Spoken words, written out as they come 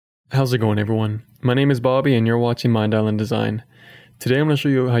How's it going, everyone? My name is Bobby and you're watching Mind Island Design. Today I'm going to show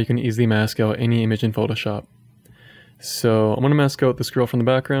you how you can easily mask out any image in Photoshop. So I'm going to mask out this girl from the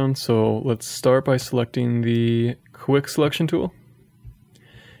background, so let's start by selecting the quick selection tool.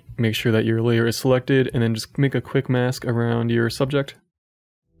 Make sure that your layer is selected and then just make a quick mask around your subject.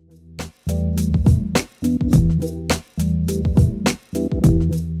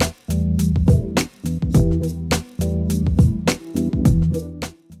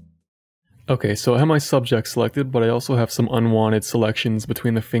 Okay, so I have my subject selected, but I also have some unwanted selections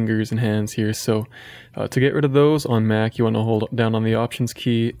between the fingers and hands here. So to get rid of those, on Mac you want to hold down on the Options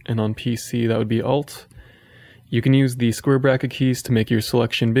key, and on PC that would be Alt. You can use the square bracket keys to make your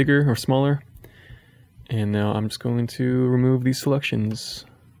selection bigger or smaller. And now I'm just going to remove these selections.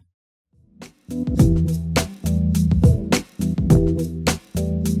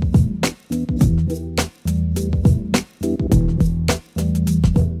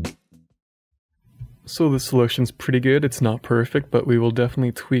 So the selection's pretty good. It's not perfect, but we will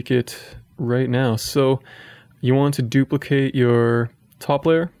definitely tweak it right now. So you want to duplicate your top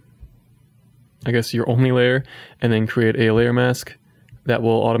layer, I guess your only layer, and then create a layer mask that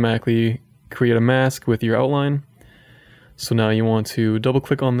will automatically create a mask with your outline. So now you want to double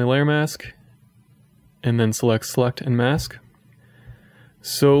click on the layer mask and then select and mask.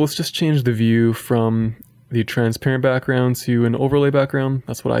 So let's just change the view from the transparent background to an overlay background.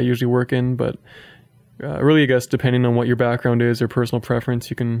 That's what I usually work in, but really, I guess, depending on what your background is or personal preference,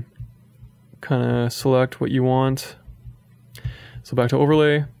 you can kind of select what you want. So back to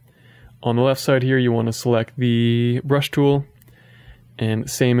overlay. On the left side here, you want to select the brush tool. And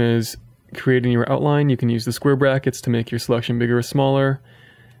same as creating your outline, you can use the square brackets to make your selection bigger or smaller,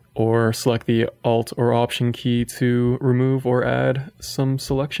 or select the Alt or Option key to remove or add some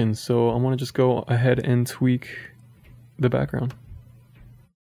selections. So I want to just go ahead and tweak the background.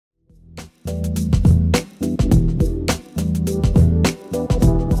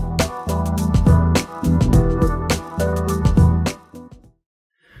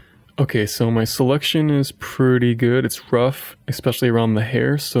 Okay, so my selection is pretty good. It's rough, especially around the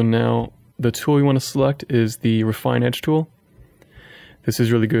hair. So now the tool you want to select is the Refine Edge tool. This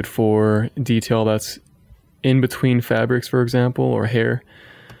is really good for detail that's in between fabrics, for example, or hair.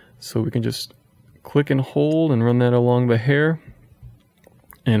 So we can just click and hold and run that along the hair.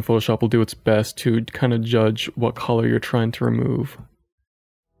 And Photoshop will do its best to kind of judge what color you're trying to remove.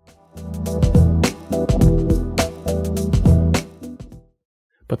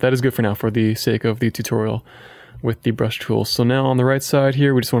 But that is good for now for the sake of the tutorial with the brush tool. So now on the right side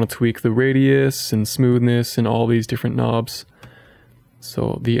here, we just want to tweak the radius and smoothness and all these different knobs.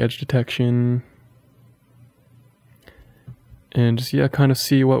 So the edge detection. And just, yeah, kind of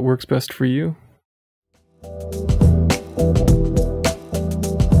see what works best for you.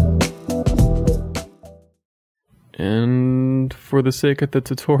 And for the sake of the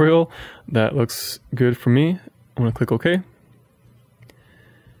tutorial, that looks good for me. I'm going to click OK.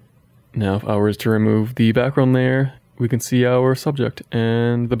 Now if I was to remove the background layer, we can see our subject,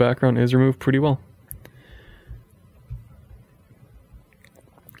 and the background is removed pretty well.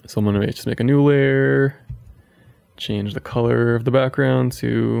 So I'm going to just make a new layer, change the color of the background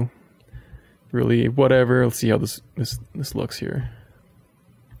to really whatever. Let's see how this looks here.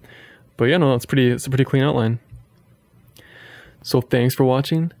 But yeah, no, it's a pretty clean outline. So thanks for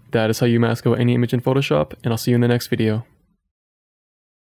watching. That is how you mask out any image in Photoshop, and I'll see you in the next video.